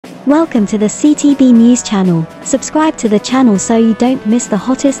Welcome to the CTB News channel. Subscribe to the channel so you don't miss the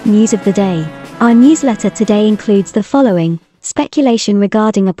hottest news of the day. Our newsletter today includes the following. Speculation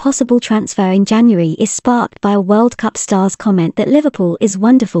regarding a possible transfer in January is sparked by a World Cup star's comment that Liverpool is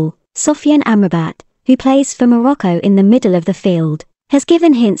wonderful. Sofyan Amrabat, who plays for Morocco in the middle of the field, has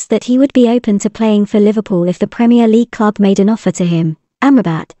given hints that he would be open to playing for Liverpool if the Premier League club made an offer to him.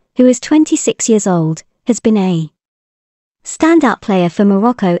 Amrabat, who is 26 years old, has been a standout player for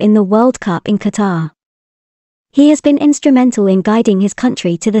Morocco in the World Cup in Qatar. He has been instrumental in guiding his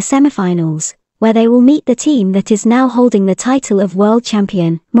country to the semifinals, where they will meet the team that is now holding the title of world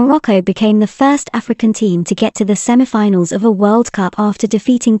champion. Morocco became the first African team to get to the semifinals of a World Cup after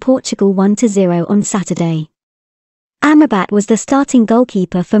defeating Portugal 1-0 on Saturday. Amrabat was the starting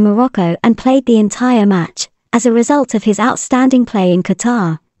goalkeeper for Morocco and played the entire match. As a result of his outstanding play in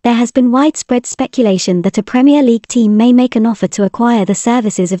Qatar, there has been widespread speculation that a Premier League team may make an offer to acquire the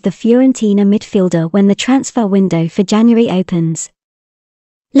services of the Fiorentina midfielder when the transfer window for January opens.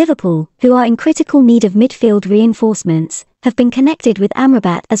 Liverpool, who are in critical need of midfield reinforcements, have been connected with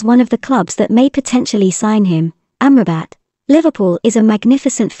Amrabat as one of the clubs that may potentially sign him. Amrabat, Liverpool is a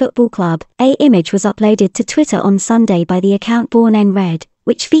magnificent football club. An image was uploaded to Twitter on Sunday by the account Born in Red,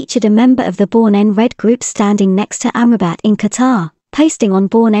 which featured a member of the Born in Red group standing next to Amrabat in Qatar. Posting on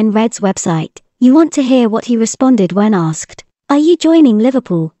Born in Red's website, "You want to hear what he responded when asked, 'Are you joining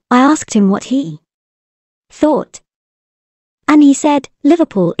Liverpool?' I asked him what he thought. And he said,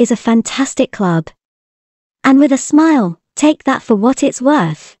 'Liverpool is a fantastic club. And with a smile, take that for what it's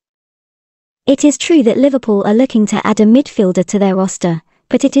worth.'" It is true that Liverpool are looking to add a midfielder to their roster,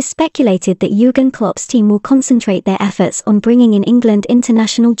 but it is speculated that Jurgen Klopp's team will concentrate their efforts on bringing in England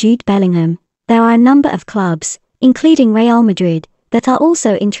international Jude Bellingham. There are a number of clubs, including Real Madrid, that are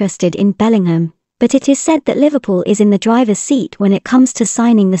also interested in Bellingham, but it is said that Liverpool is in the driver's seat when it comes to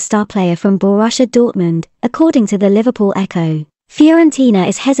signing the star player from Borussia Dortmund. According to the Liverpool Echo, Fiorentina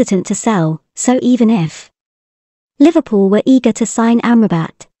is hesitant to sell, so even if Liverpool were eager to sign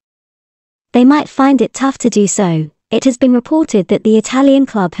Amrabat, they might find it tough to do so. It has been reported that the Italian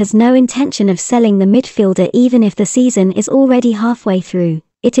club has no intention of selling the midfielder even if the season is already halfway through.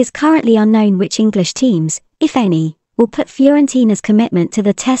 It is currently unknown which English teams, if any, will put Fiorentina's commitment to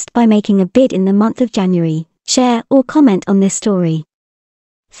the test by making a bid in the month of January. Share or comment on this story.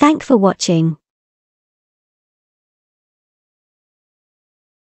 Thanks for watching.